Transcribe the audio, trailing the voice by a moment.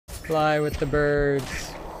Fly with the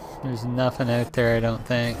birds. There's nothing out there, I don't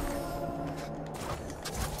think.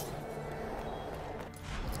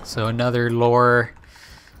 So another lore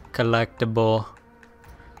collectible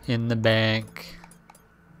in the bank.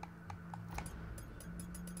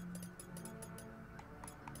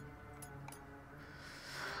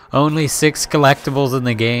 Only 6 collectibles in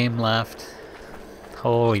the game left.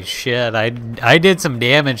 Holy shit, I did some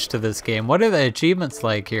damage to this game. What are the achievements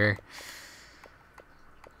like here?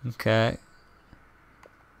 Okay.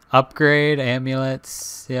 Upgrade,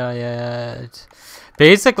 amulets, yeah.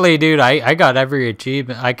 Basically, dude, I got every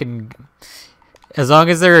achievement. I can, as long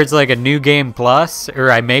as there's like a new game plus, or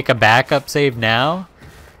I make a backup save now,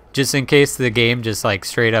 just in case the game just like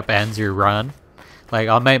straight up ends your run. Like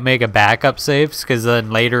I might make a backup save, because then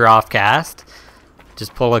later off cast,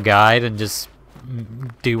 just pull a guide and just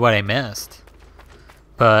do what I missed.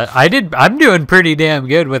 But I'm doing pretty damn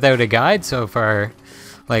good without a guide so far.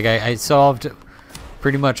 Like I solved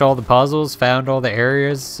pretty much all the puzzles, found all the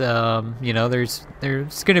areas. You know, there's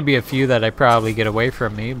gonna be a few that I probably get away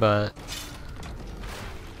from me, but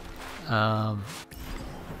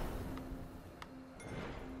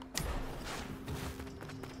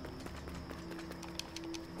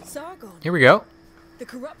Sargon, here we go. the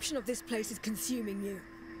corruption of this place is consuming you.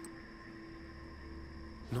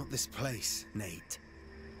 Not this place, Nate.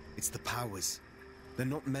 It's the powers. They're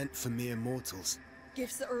not meant for mere mortals.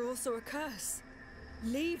 Gifts that are also a curse.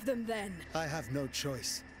 Leave them then. I have no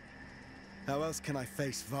choice. How else can I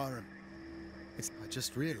face Varum? I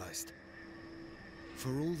just realized. For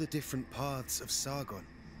all the different paths of Sargon,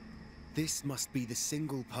 this must be the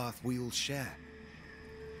single path we all share.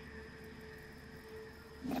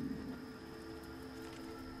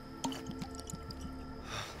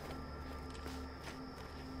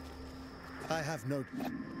 I have no...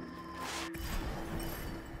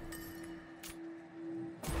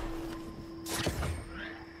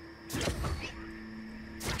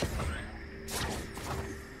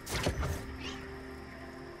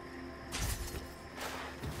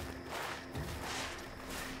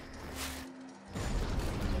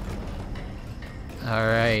 All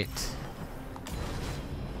right.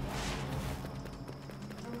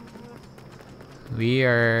 We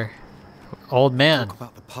are old man. Talk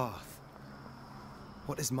about the path.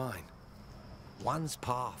 What is mine? One's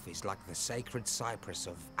path is like the sacred cypress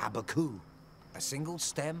of Abaku. A single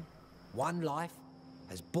stem, one life,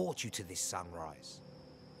 has brought you to this sunrise.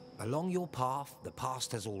 Along your path, the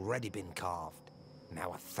past has already been carved. Now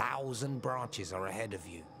 1,000 branches are ahead of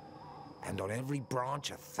you. And on every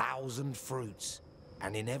branch, 1,000 fruits.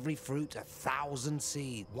 And in every fruit, 1,000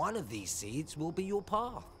 seeds. One of these seeds will be your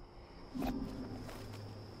path.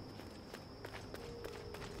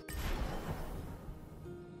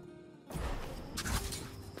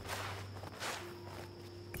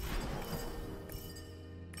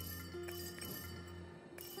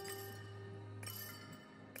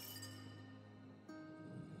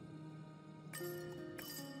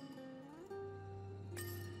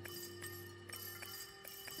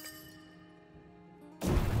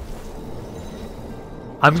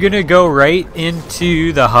 I'm gonna go right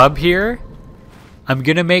into the hub here. I'm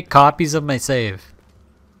gonna make copies of my save.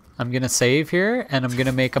 I'm gonna save here, and I'm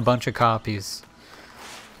gonna make a bunch of copies.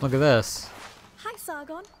 Look at this. Hi,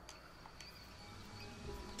 Sargon.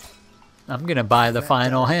 I'm gonna buy the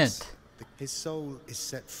final hint. His soul is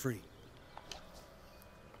set free.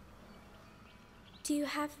 Do you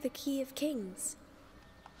have the Key of Kings?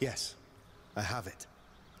 Yes, I have it.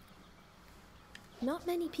 Not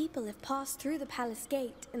many people have passed through the palace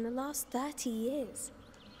gate in the last 30 years.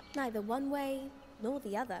 Neither one way nor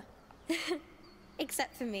the other.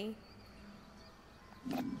 Except for me.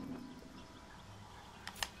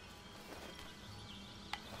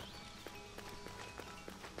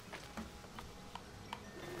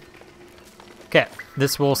 Okay,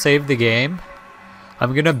 this will save the game.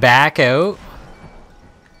 I'm gonna back out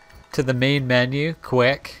to the main menu,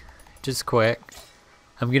 quick, just quick.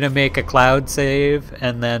 I'm gonna make a cloud save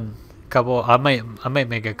and then a couple. I might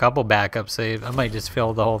make a couple backup saves. I might just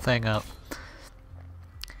fill the whole thing up.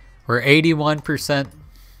 We're 81%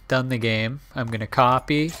 done the game. I'm gonna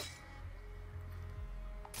copy.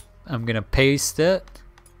 I'm gonna paste it.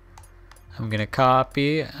 I'm gonna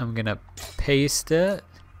copy. I'm gonna paste it.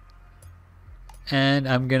 And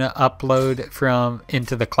I'm gonna upload from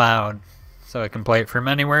into the cloud so I can play it from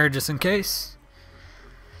anywhere just in case.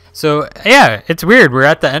 So yeah, it's weird. We're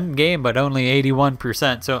at the end game, but only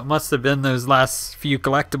 81%. So it must have been those last few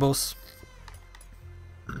collectibles.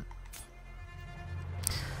 All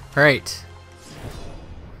right.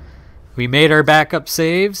 We made our backup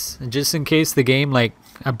saves, just in case the game like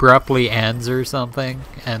abruptly ends or something,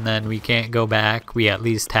 and then we can't go back, we at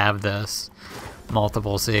least have this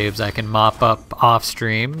multiple saves. I can mop up off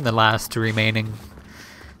stream the last remaining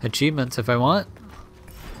achievements if I want.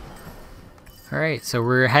 Alright, so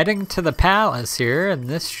we're heading to the palace here, and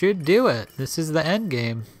this should do it. This is the end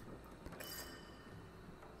game.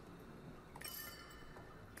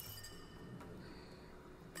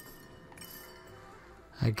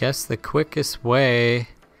 I guess the quickest way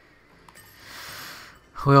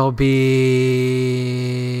will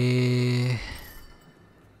be...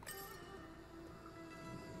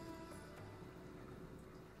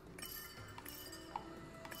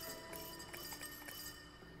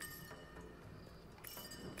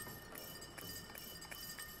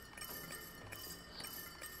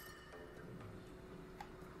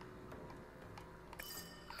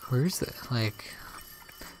 Where's it? Like,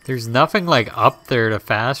 there's nothing like up there to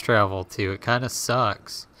fast travel to. It kind of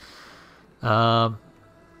sucks. We'll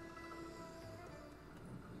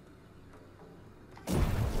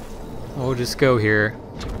just go here.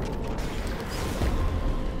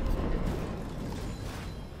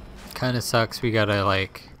 Kind of sucks. We gotta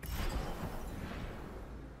like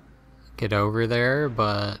get over there,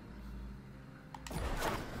 but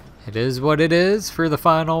it is what it is for the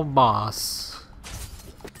final boss.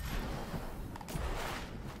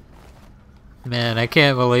 Man, I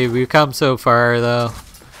can't believe we've come so far though.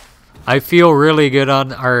 I feel really good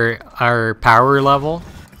on our power level.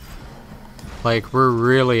 Like, we're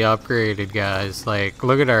really upgraded, guys. Like,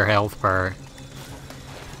 look at our health bar.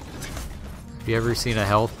 Have you ever seen a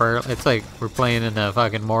health bar? It's like we're playing in a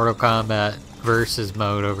fucking Mortal Kombat versus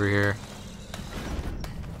mode over here.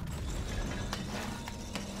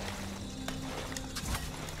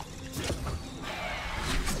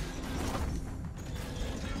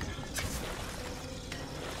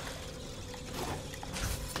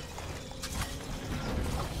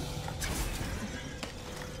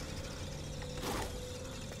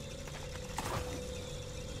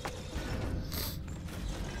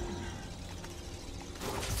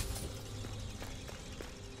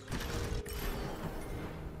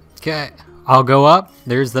 Okay, I'll go up.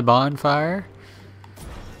 There's the bonfire.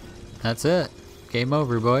 That's it. Game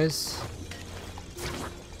over, boys.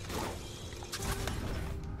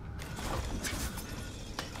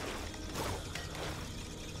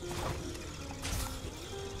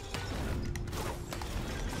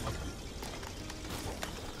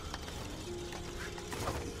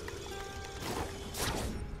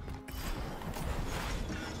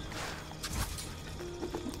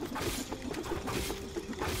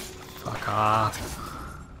 Fuck off.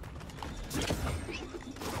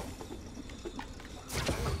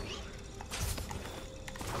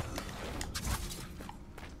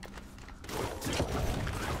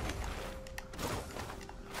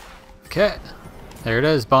 Okay, there it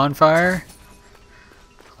is, bonfire.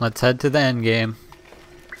 Let's head to the end game.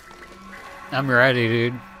 I'm ready,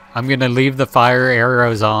 dude. I'm gonna leave the fire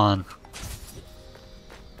arrows on.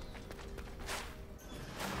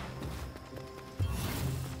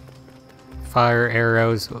 Fire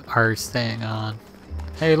arrows are staying on.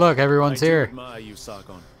 Hey, look, everyone's here. I admire you,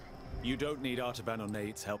 Sargon. You don't need Artaban or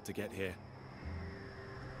Nate's help to get here.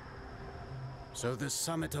 So the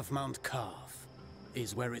summit of Mount Karth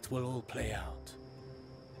is where it will all play out.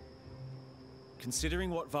 Considering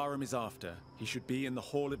what Varum is after, he should be in the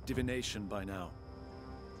Hall of Divination by now.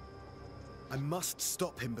 I must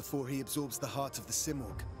stop him before he absorbs the heart of the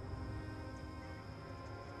Simorg.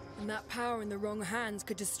 And that power in the wrong hands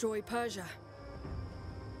could destroy Persia.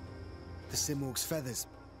 The Simorg's feathers.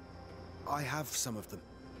 I have some of them.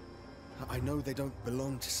 I know they don't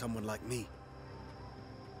belong to someone like me.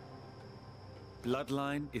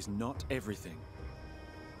 Bloodline is not everything.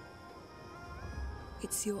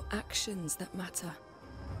 It's your actions that matter.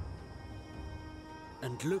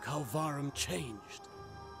 And look how Varum changed.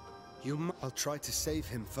 I'll try to save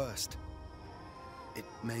him first. It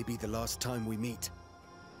may be the last time we meet.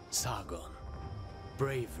 Sargon,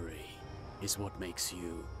 bravery is what makes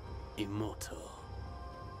you immortal.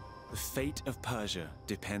 The fate of Persia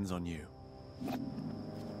depends on you.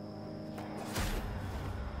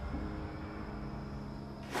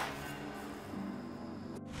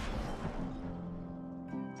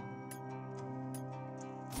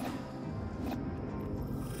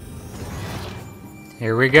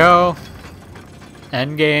 Here we go.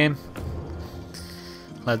 End game.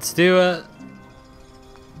 Let's do it.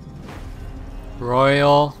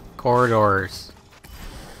 Royal corridors.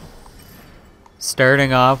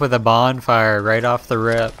 Starting off with a bonfire right off the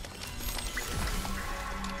rip.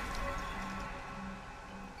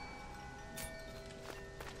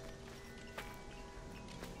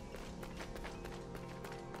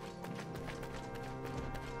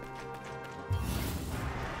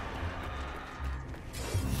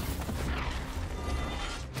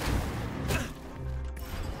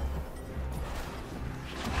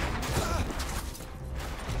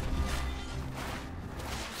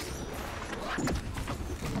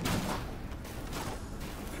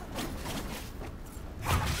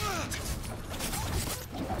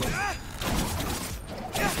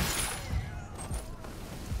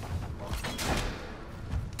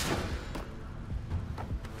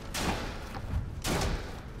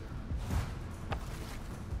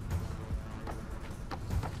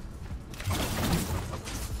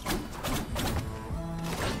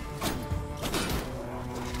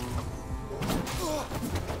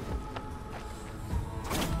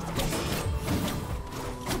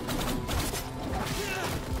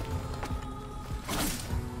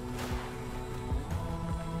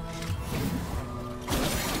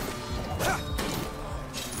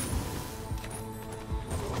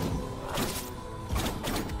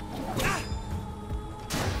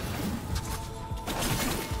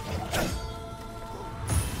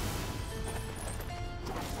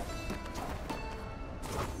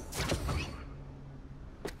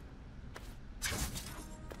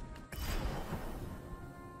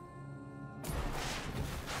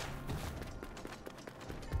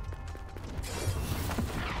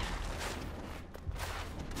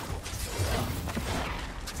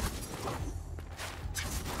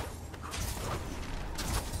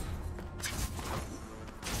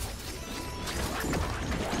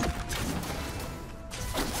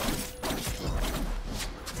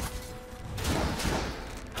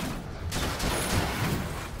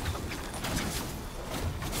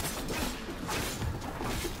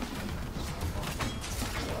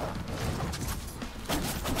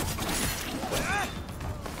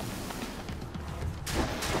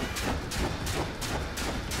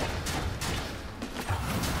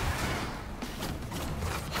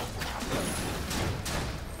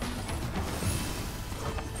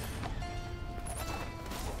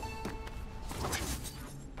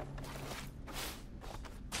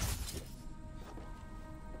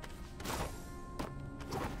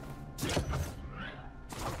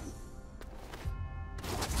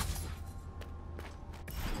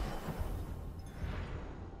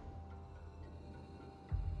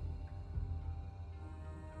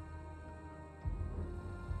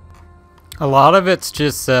 A lot of it's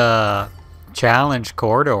just challenge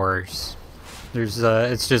corridors. There's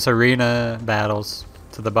it's just arena battles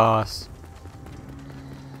to the boss.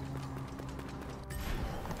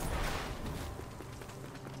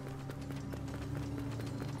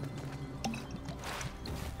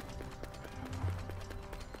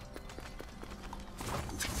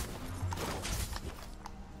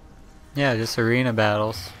 Yeah, just arena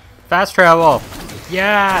battles. Fast travel!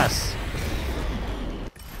 Yes!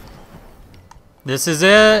 This is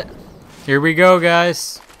it! Here we go,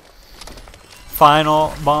 guys.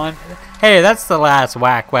 Final bond. Hey, that's the last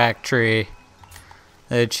whack whack tree.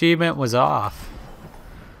 The achievement was off.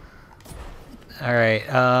 Alright,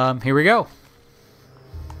 here we go.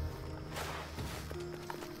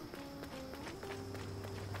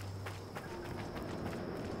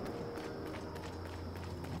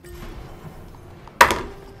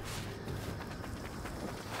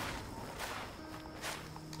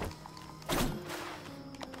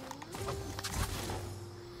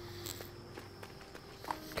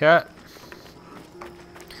 Okay.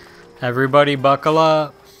 Everybody buckle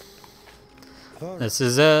up. This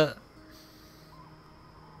is it.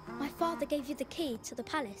 My father gave you the key to the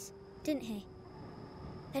palace, didn't he?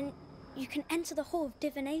 Then you can enter the Hall of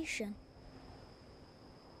Divination.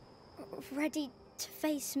 Ready to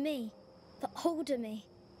face me, the older me,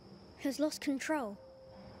 who's lost control.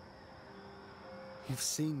 You've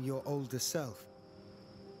seen your older self.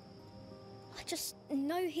 I just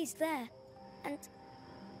know he's there, and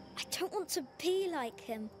I don't want to be like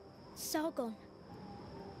him. Sargon,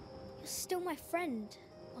 you're still my friend,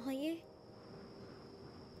 are you?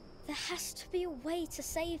 There has to be a way to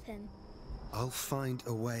save him. I'll find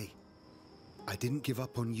a way. I didn't give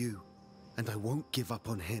up on you, and I won't give up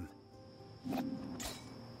on him.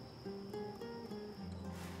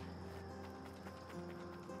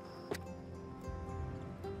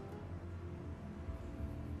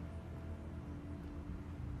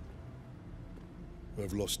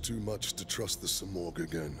 I've lost too much to trust the Samorg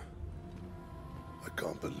again. I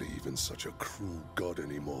can't believe in such a cruel god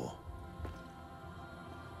anymore.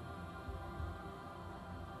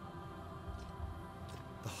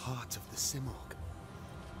 The heart of the Simorg.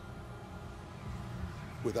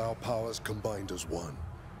 With our powers combined as one,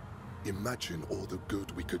 imagine all the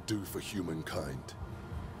good we could do for humankind.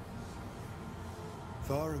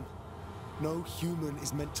 Varum, no human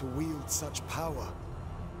is meant to wield such power.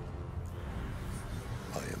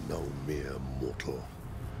 I am no mere mortal.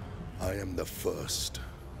 I am the first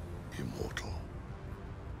immortal.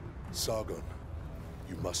 Sargon,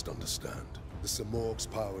 You must understand. The Simorg's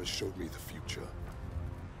powers showed me the future.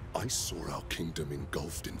 I saw our kingdom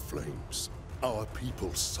engulfed in flames. Our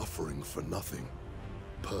people suffering for nothing.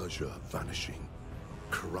 Persia vanishing.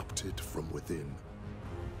 Corrupted from within.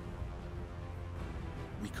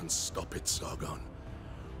 We can stop it, Sargon.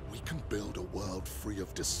 We can build a world free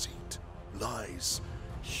of deceit, lies,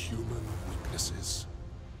 human weaknesses.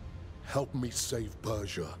 Help me save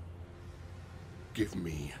Persia. Give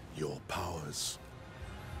me your powers.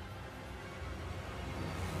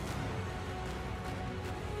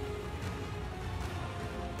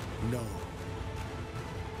 No.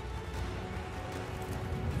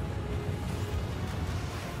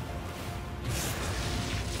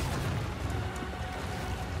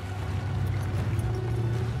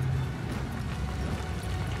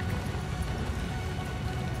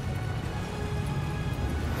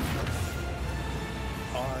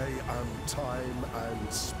 I am time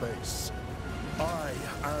and space. I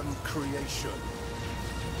am creation.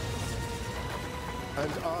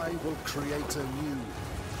 And I will create a new,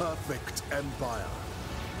 perfect empire.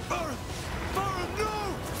 Varun! Varun,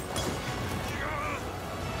 no!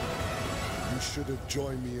 You should have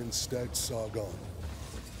joined me instead, Sargon.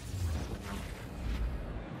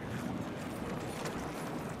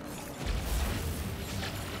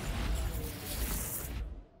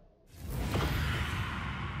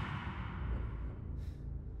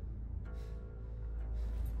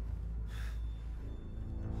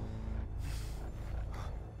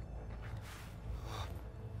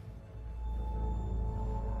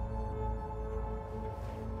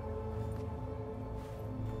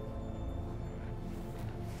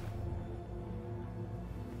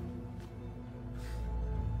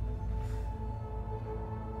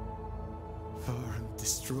 Varun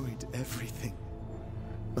destroyed everything.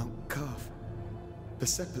 Mount Carve,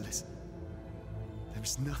 Persepolis. There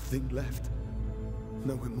is nothing left.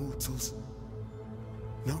 No immortals.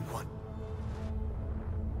 No one.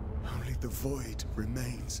 Only the void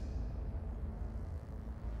remains.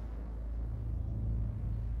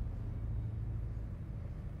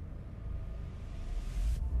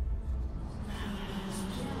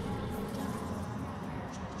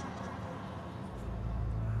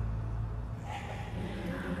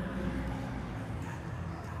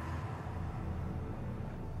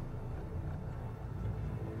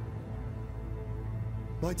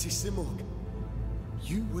 Mighty Simorg,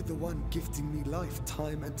 you were the one gifting me life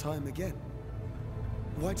time and time again.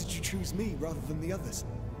 Why did you choose me rather than the others?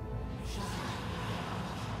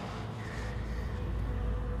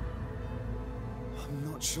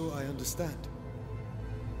 I'm not sure I understand.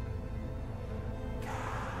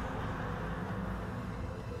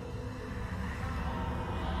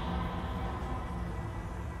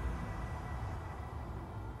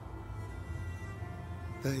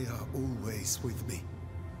 They are always with me.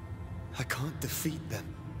 I can't defeat them.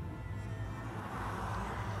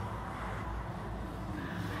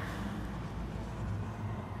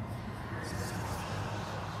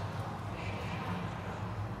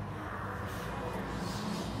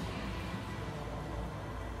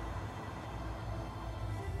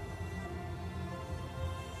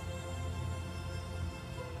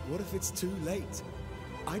 What if it's too late?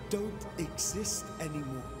 I don't exist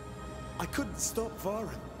anymore. I couldn't stop Varun.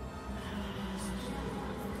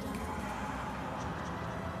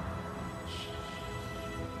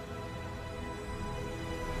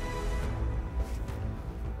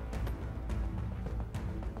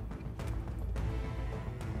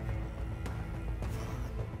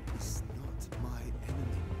 Varun is not my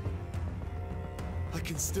enemy. I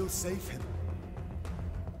can still save him.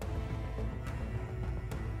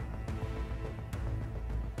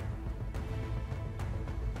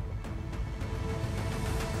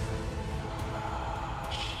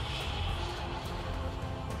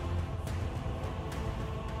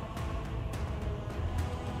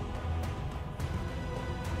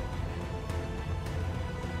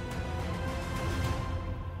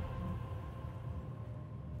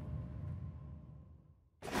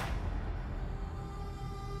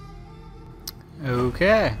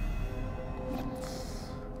 Okay.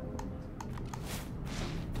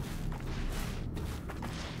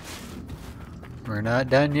 We're not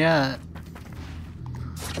done yet.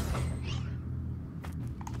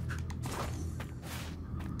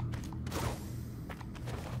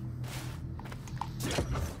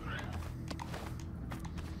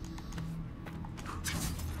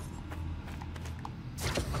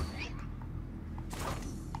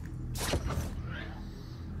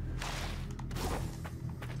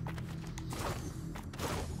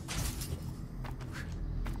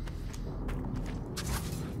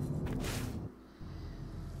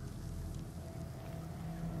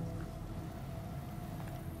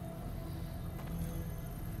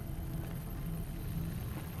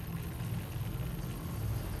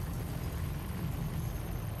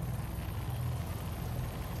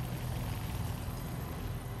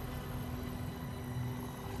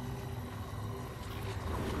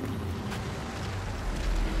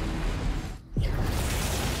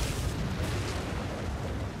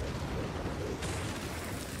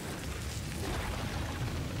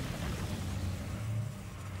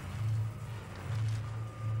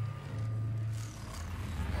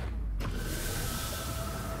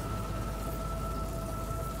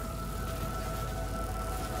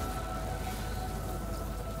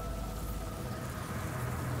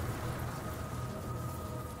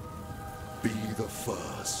 Be the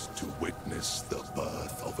first to witness the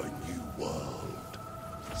birth of a new world,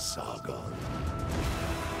 Sargon.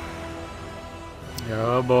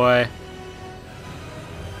 Oh boy.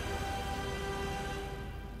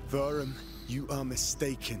 Varum, you are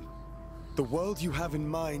mistaken. The world you have in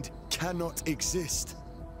mind cannot exist.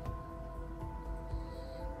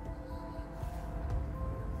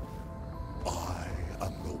 I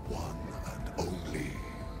am the one and only,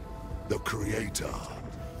 the Creator.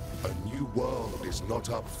 A new world is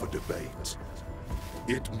not up for debate.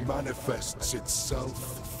 It manifests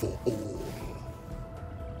itself for all.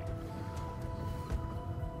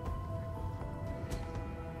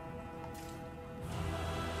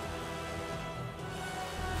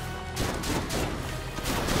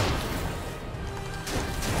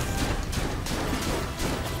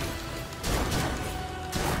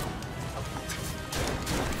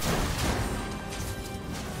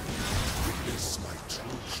 Witness my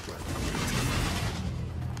true strength.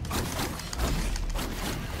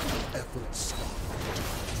 Effort stopped.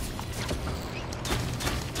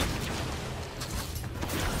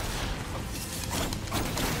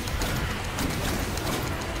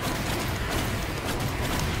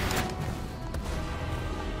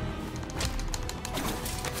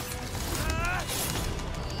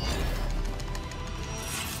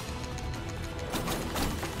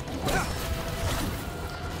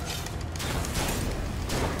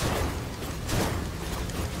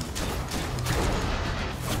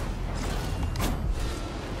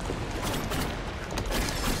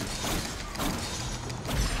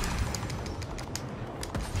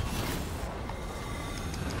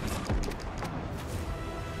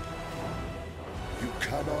 You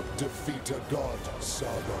cannot defeat a god,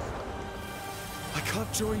 Sargon. I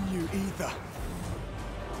can't join you either.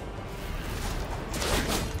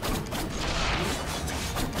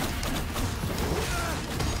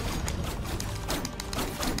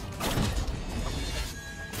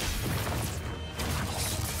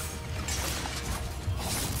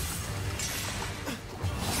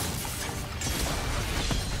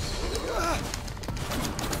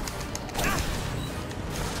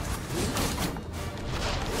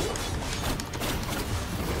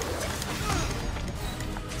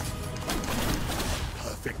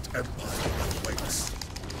 Perfect empire awaits.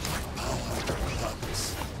 Power and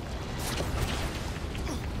purpose.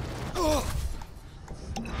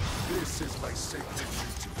 This is my sacred duty.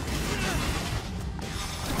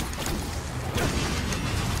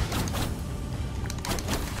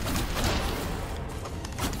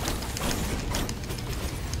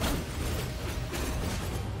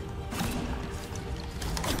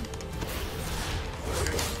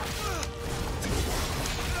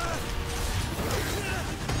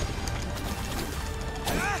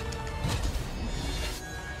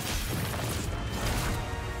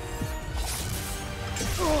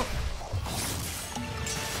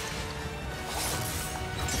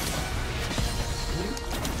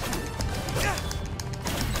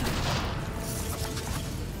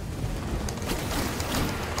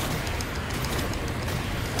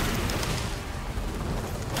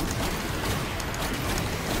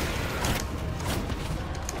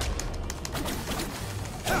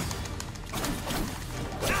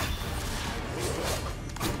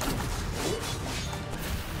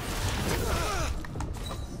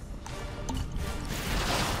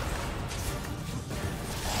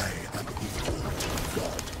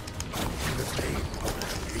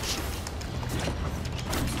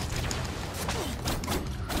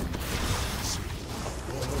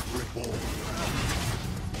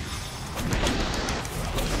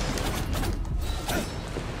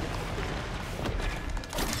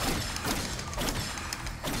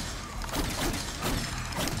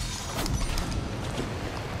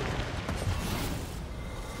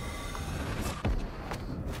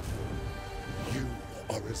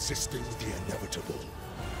 Resisting the inevitable.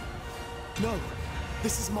 No,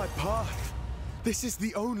 this is my path. This is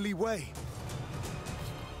the only way.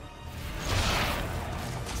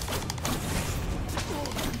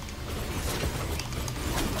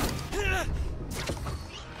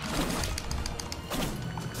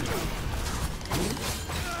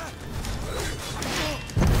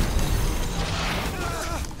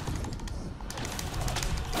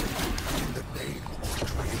 In the name of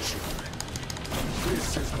creation,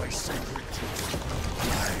 this is my sacred duty.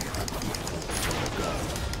 I am equal to the god.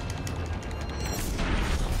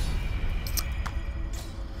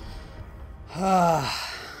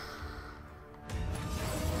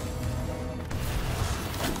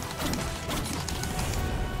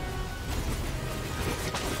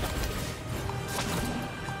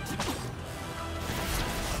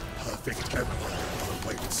 Perfect empire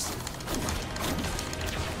awaits.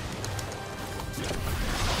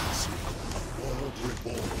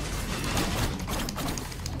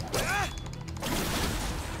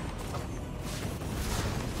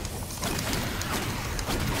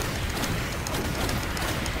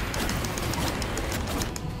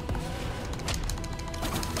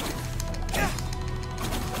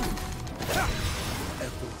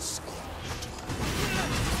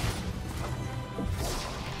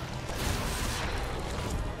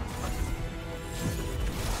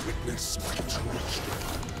 Witness my true strength.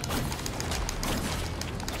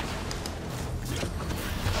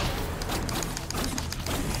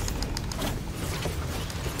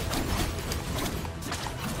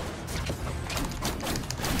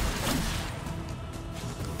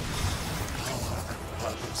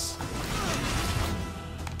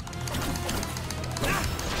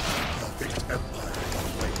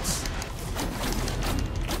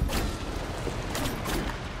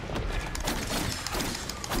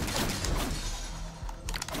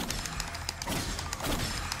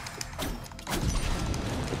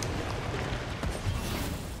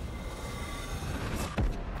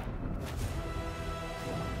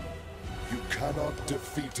 Cannot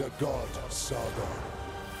defeat a god, Sargon.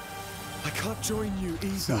 I can't join you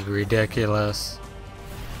This either. is ridiculous.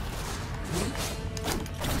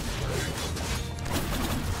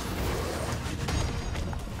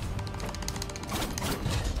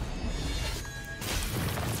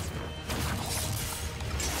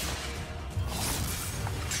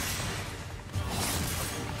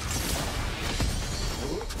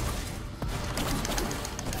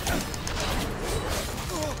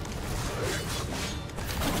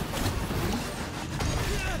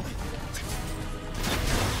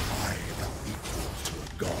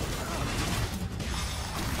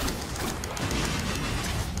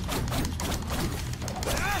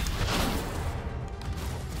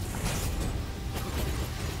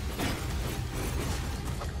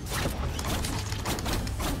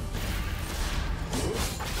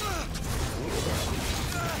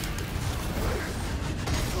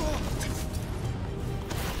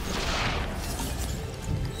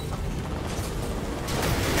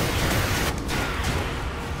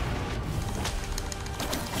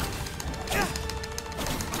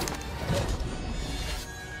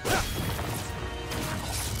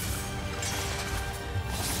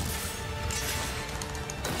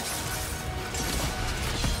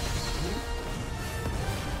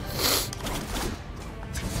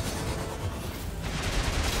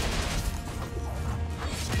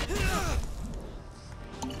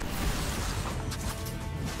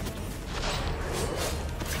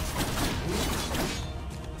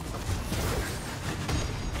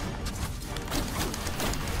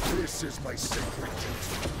 This is my sacred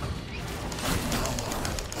duty. Power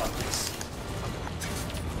and purpose.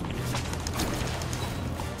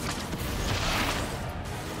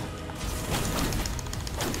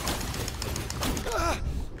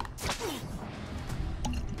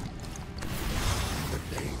 The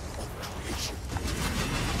name of creation.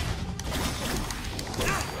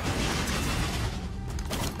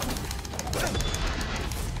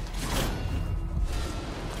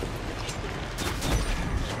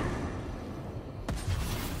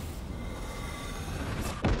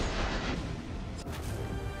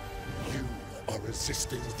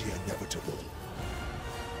 Resisting the inevitable.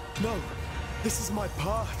 No, this is my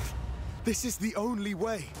path. This is the only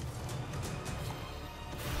way.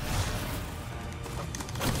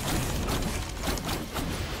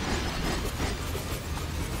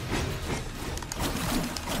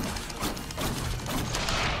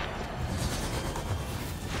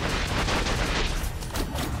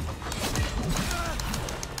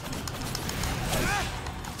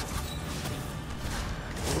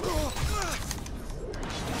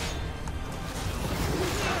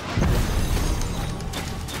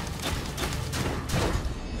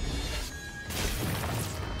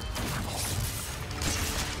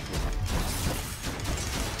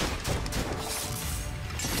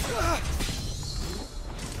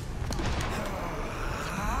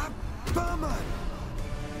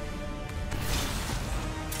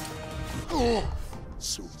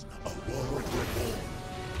 Soon, a world reborn.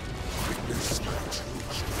 Witness my true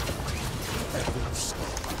strength. Ever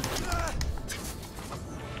stop.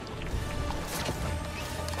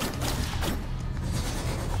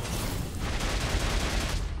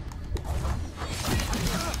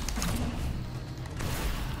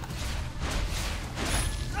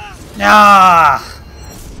 Ah!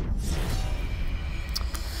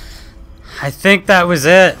 I think that was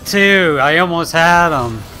it too. I almost had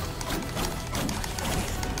him.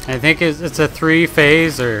 I think it's a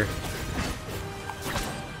 3-phaser.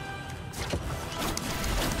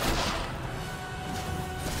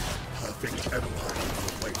 Perfect empire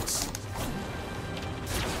awaits.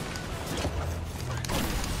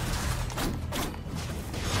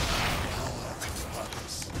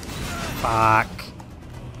 Fuck.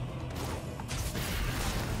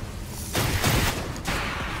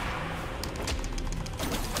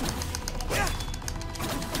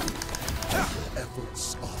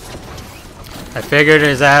 I figured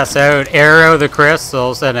his ass out, arrow the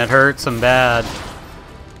crystals, and it hurts him bad.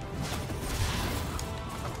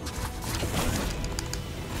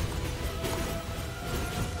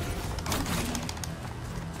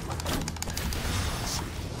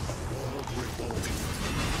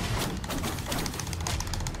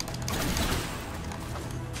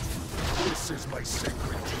 This is my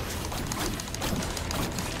sacred duty.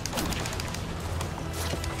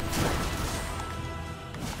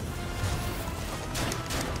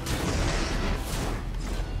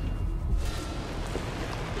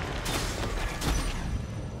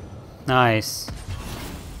 Nice.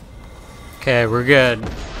 Okay, we're good.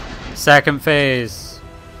 Second phase.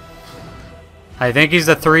 I think he's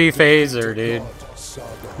a 3-phaser, dude.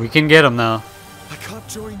 We can get him though. I can't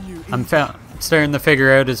join you. I'm starting to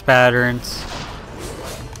figure out his patterns.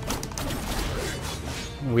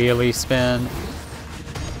 Wheelie spin.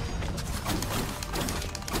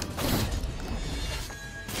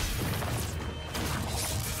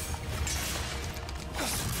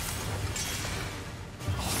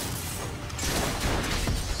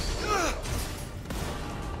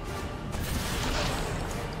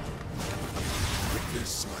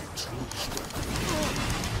 Witness my true strength.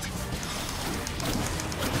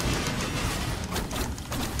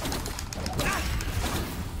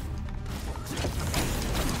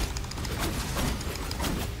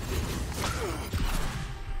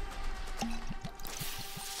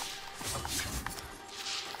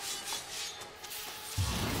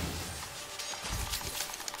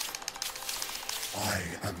 I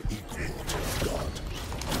am equal to God,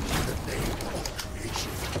 the name of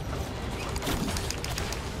creation.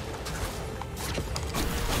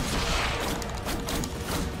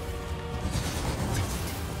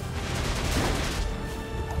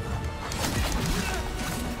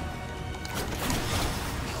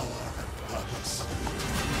 Power and purpose.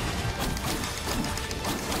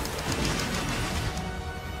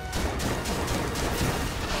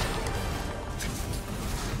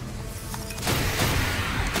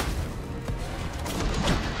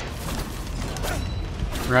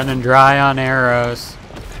 Running dry on arrows.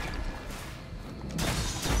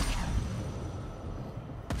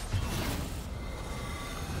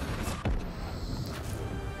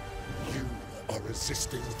 You are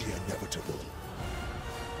resisting the inevitable.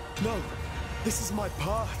 No, this is my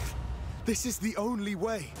path. This is the only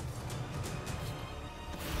way.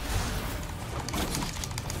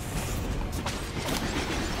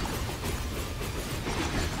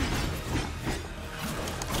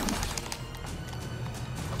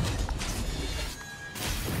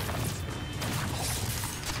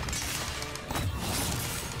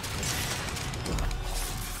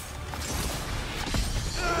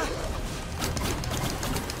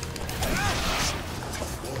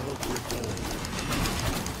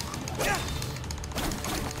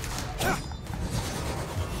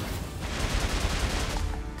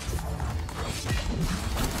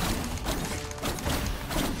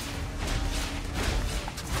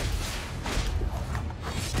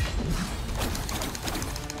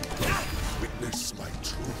 Witness my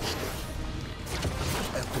true strength.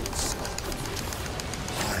 Epic star.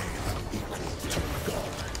 I am equal to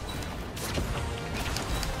God.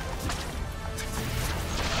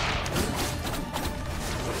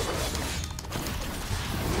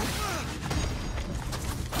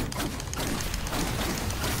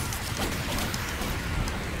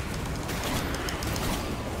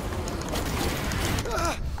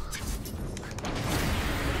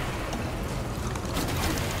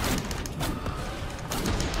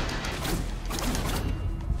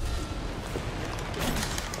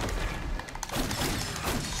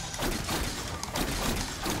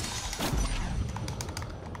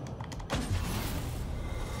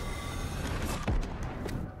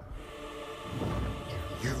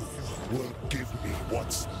 You will give me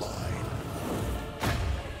what's mine.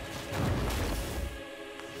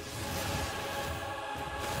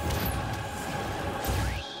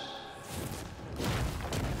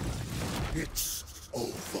 It's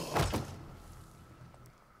over.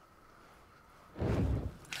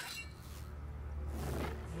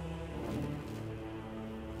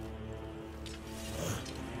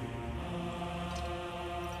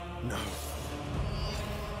 No.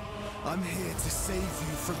 I'm here to save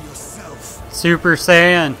you from yourself. Super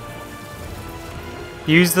Saiyan.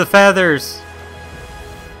 Use the feathers.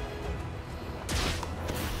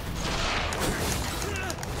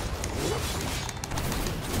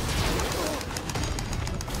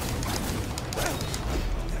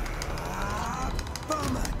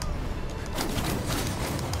 Bummer.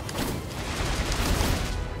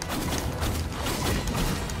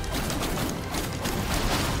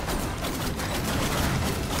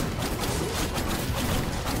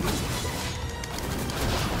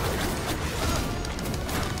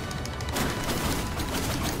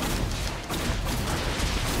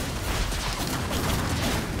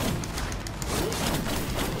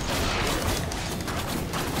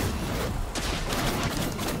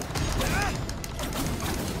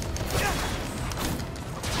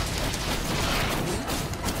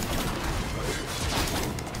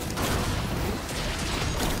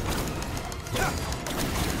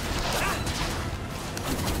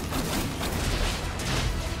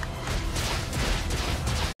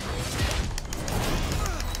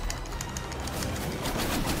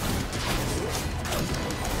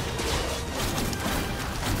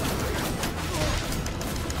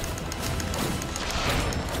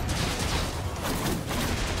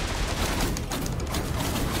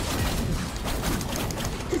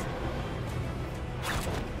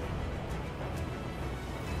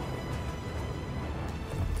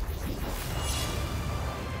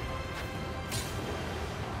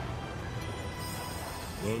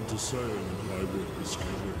 Learn to sail and I will rescue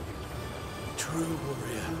you. True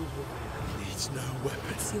warrior needs no weapon.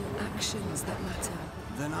 It's your actions that matter.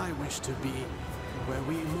 Then I wish to be where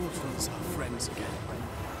we mortals are friends again.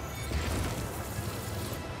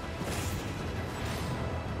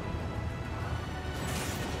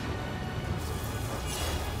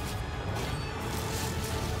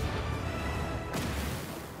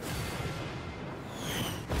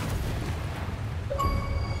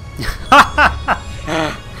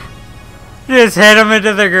 Just hit him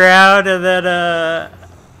into the ground and then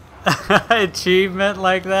achievement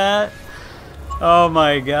like that. Oh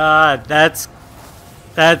my god, that's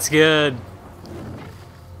good.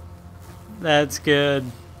 That's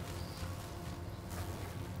good.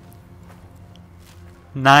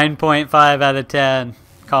 9.5 out of 10.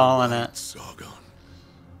 Calling it. Sargon.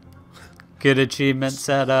 Good achievement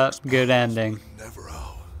setup, good ending. Never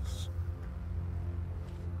ours.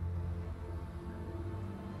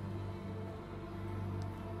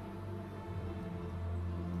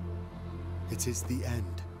 It is the end.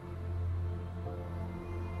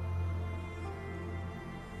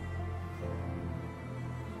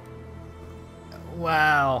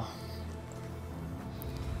 Wow.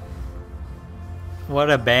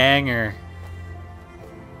 What a banger.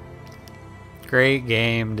 Great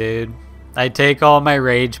game, dude. I take all my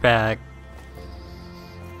rage back.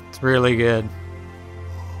 It's really good.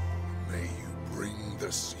 May you bring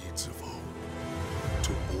the seeds of hope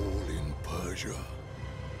to all in Persia.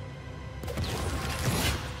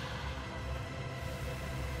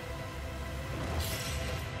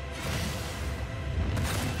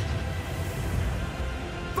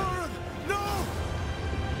 Baron, no!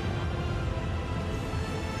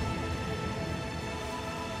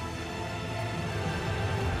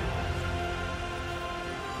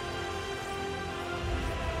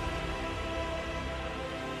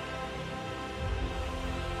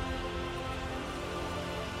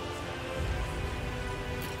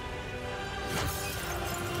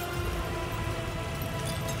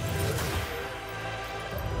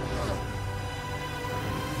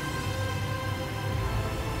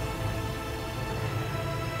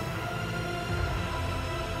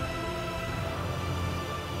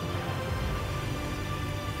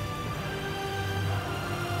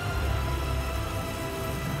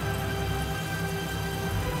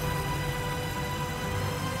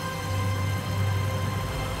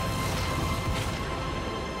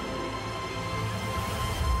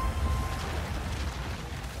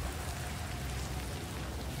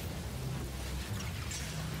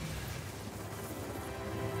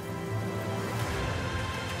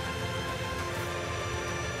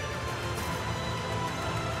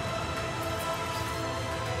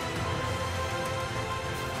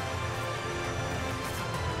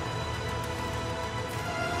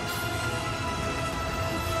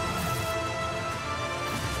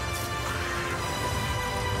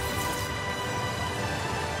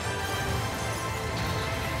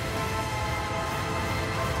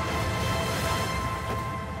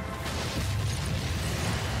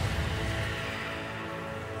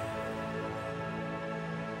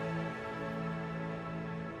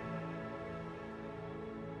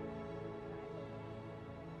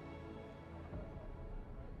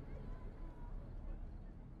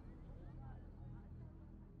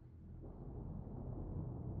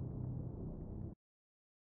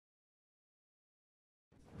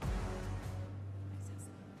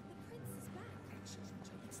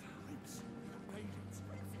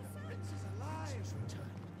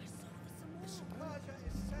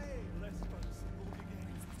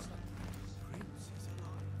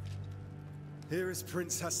 Here is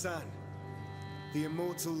Prince Hassan. The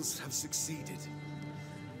Immortals have succeeded.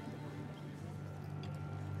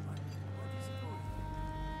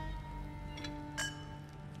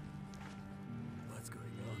 What's going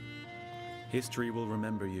on? History will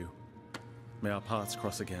remember you. May our paths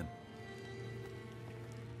cross again.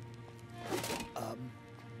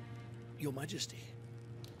 Your Majesty.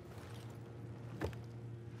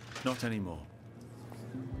 Not anymore.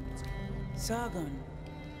 Sargon,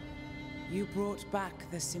 you brought back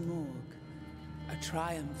the Simurgh, a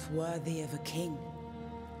triumph worthy of a king.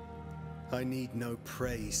 I need no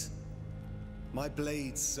praise. My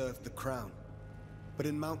blades served the crown, but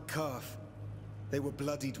in Mount Carf, they were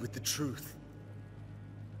bloodied with the truth.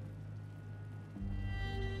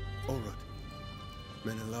 Orod,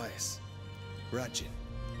 Menelaus, Rajin,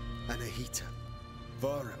 Anahita,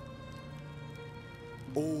 Varum,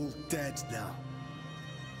 all dead now.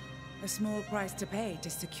 A small price to pay to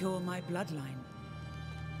secure my bloodline.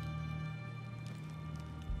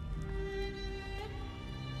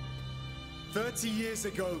 "30 years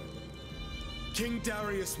ago, King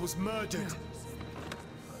Darius was murdered.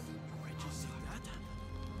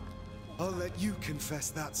 I'll let you confess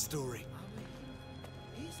that story.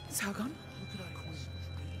 Sargon?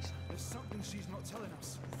 There's something she's not telling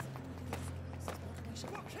us.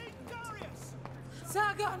 What, King Darius?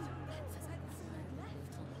 Sargon!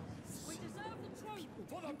 We deserve the trophy.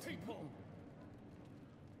 For the people!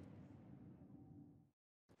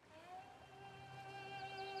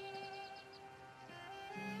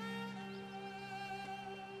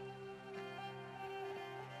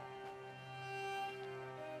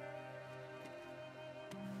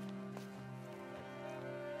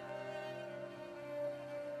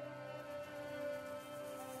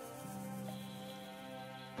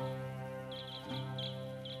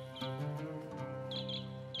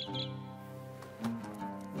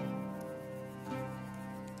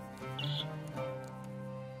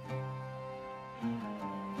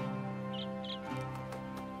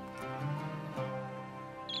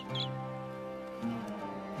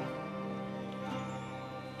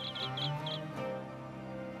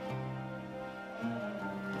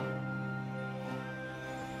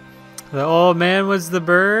 The old man was the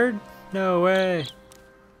bird? No way.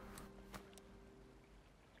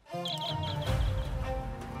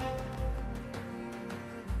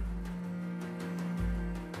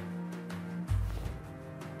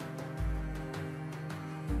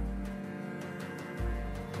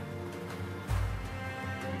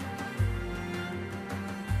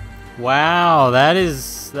 Wow,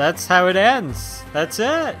 that's how it ends. That's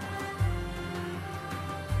it.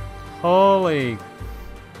 Holy.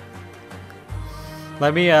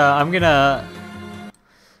 Let me I'm gonna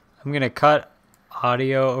cut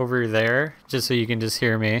audio over there just so you can just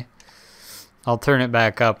hear me. I'll turn it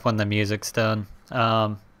back up when the music's done.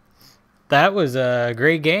 That was a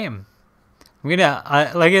great game. Like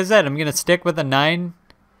I said, I'm gonna stick with a 9.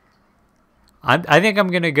 I think I'm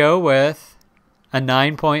gonna go with a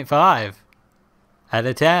 9.5 out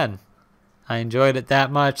of 10. I enjoyed it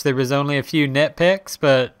that much. There was only a few nitpicks,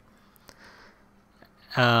 but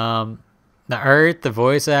the art, the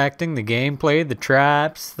voice acting, the gameplay, the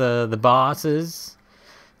traps, the bosses,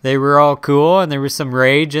 they were all cool, and there was some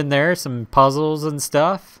rage in there, some puzzles and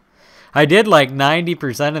stuff. I did like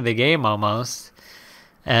 90% of the game almost,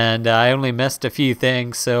 and I only missed a few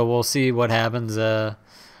things, so we'll see what happens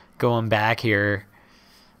going back here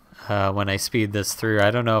when I speed this through.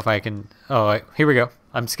 I don't know if I can... Oh, here we go.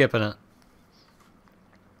 I'm skipping it.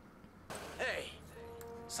 Hey,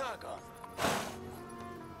 Sargon.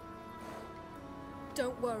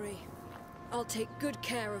 Don't worry. I'll take good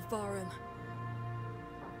care of Varum.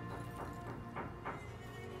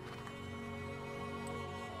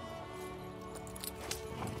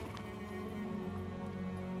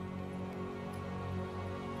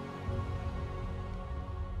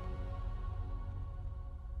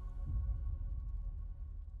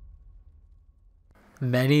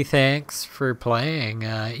 Many thanks for playing.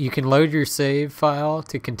 You can load your save file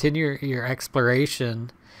to continue your exploration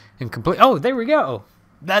and complete... Oh, there we go.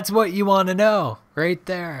 That's what you want to know. Right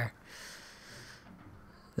there.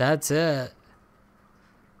 That's it.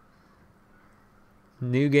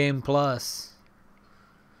 New Game Plus.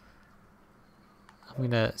 I'm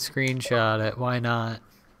going to screenshot it. Why not?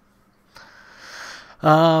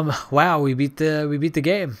 Wow, we beat the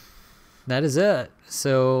game. That is it.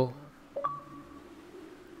 So...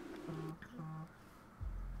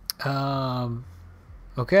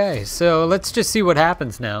 okay, so let's just see what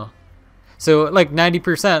happens now. So like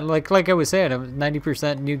 90%, like I was saying,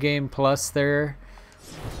 90% New Game Plus there.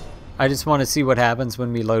 I just want to see what happens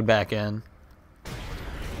when we load back in.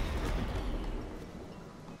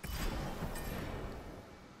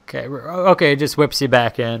 Okay, it just whips you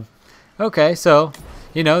back in. Okay, so,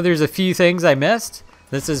 you know, there's a few things I missed.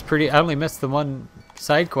 This is pretty, I only missed the one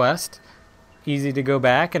side quest. Easy to go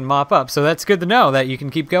back and mop up. So that's good to know that you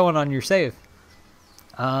can keep going on your save.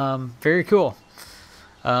 Very cool.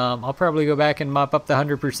 I'll probably go back and mop up the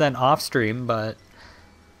 100% off stream, but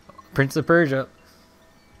Prince of Persia,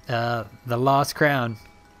 The Lost Crown,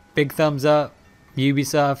 big thumbs up.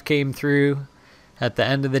 Ubisoft came through at the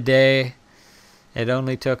end of the day. It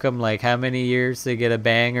only took them like how many years to get a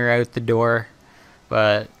banger out the door,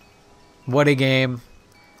 but what a game.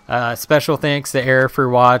 Special thanks to Air for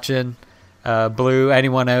watching. Blue,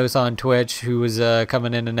 anyone else on Twitch who was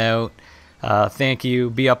coming in and out, thank you.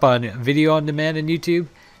 Be up on video on demand on YouTube,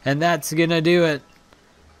 and that's gonna do it.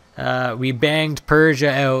 We banged Persia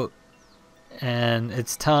out, and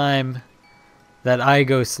it's time that I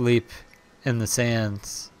go sleep in the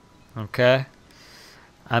sands. Okay,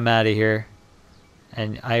 I'm out of here,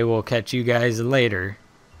 and I will catch you guys later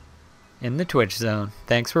in the Twitch zone.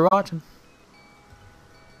 Thanks for watching.